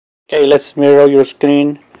Okay, let's mirror your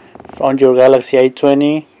screen on your Galaxy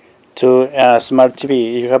A20 to a smart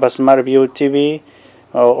TV. If you have a Smart View TV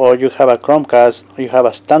or you have a Chromecast, or you have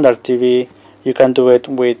a standard TV, you can do it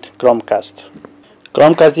with Chromecast.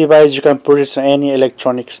 Chromecast device you can purchase in any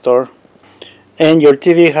electronic store, and your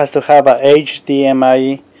TV has to have a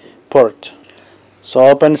HDMI port. So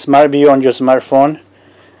open Smart View on your smartphone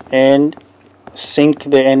and sync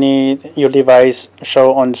your device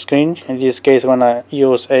show on the screen. In this case, I'm gonna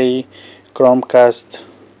use a Chromecast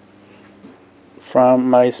from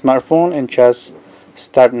my smartphone and just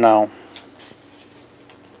start now.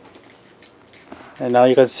 And now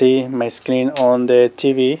you can see my screen on the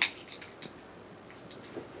TV,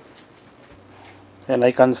 and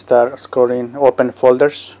I can start scrolling, open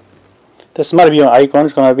folders. The Smart View icon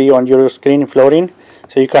is gonna be on your screen floating,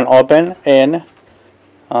 so you can open and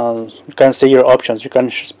you can see your options. You can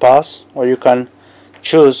pause, or you can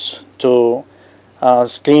choose to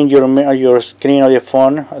screen your screen of your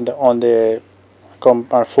phone on the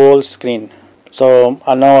full screen. So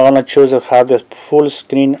now I'm gonna choose to have the full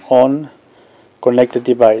screen on connected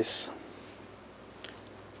device.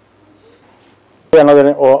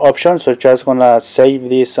 Another option, so just gonna save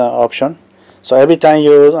this option. So every time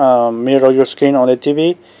you mirror your screen on the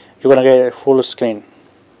TV, you're gonna get a full screen.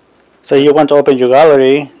 So you want to open your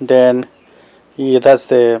gallery, then that's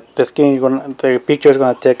the screen. The picture is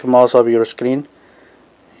gonna take most of your screen,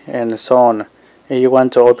 and so on. And you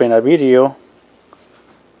want to open a video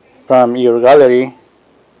from your gallery.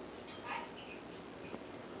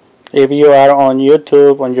 If you are on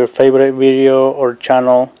YouTube, on your favorite video or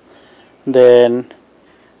channel, then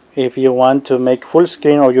if you want to make full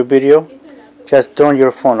screen of your video, just turn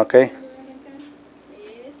your phone, okay?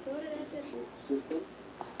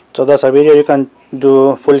 So that's a video. You can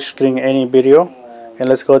do full screen any video. And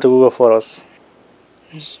let's go to Google Photos.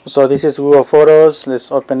 So this is Google Photos.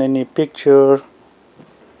 Let's open any picture.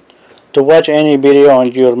 To watch any video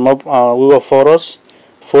on your Google Photos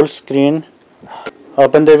full screen,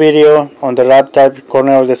 open the video on the right top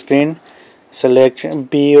corner of the screen, select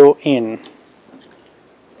View In,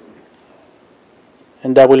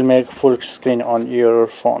 and that will make full screen on your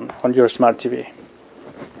phone, on your smart TV.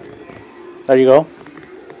 There you go.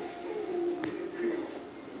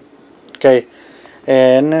 Okay,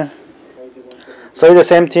 and so it's the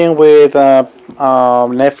same thing with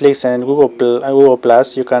Netflix and Google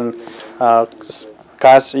Plus. You can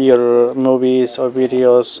cast your movies or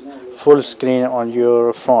videos full screen on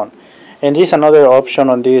your phone. And there's another option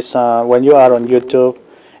on this when you are on YouTube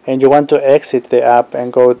and you want to exit the app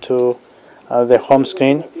and go to the home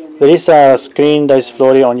screen. There is a screen that is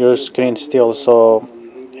floating on your screen still. So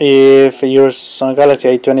if your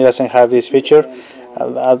Galaxy A20 doesn't have this feature,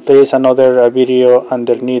 there is another video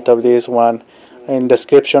underneath of this one in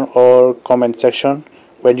description or comment section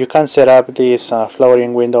where you can set up this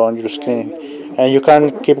floating window on your screen, and you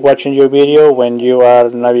can keep watching your video when you are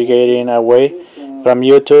navigating away from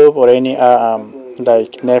YouTube or any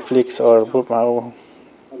like Netflix or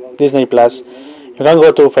Disney Plus. You can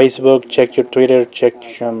go to Facebook, check your Twitter,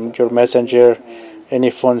 check your Messenger, any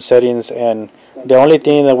phone settings, and the only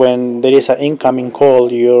thing that when there is an incoming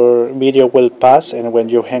call, your video will pass, and when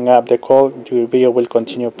you hang up the call, your video will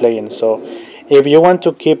continue playing. So if you want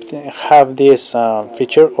to have this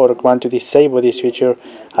feature or want to disable this feature,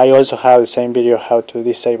 I also have the same video how to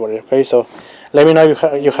disable it. Okay, so let me know if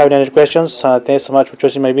you have any questions. Thanks so much for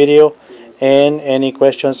choosing my video, and any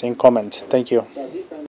questions in comment. Thank you.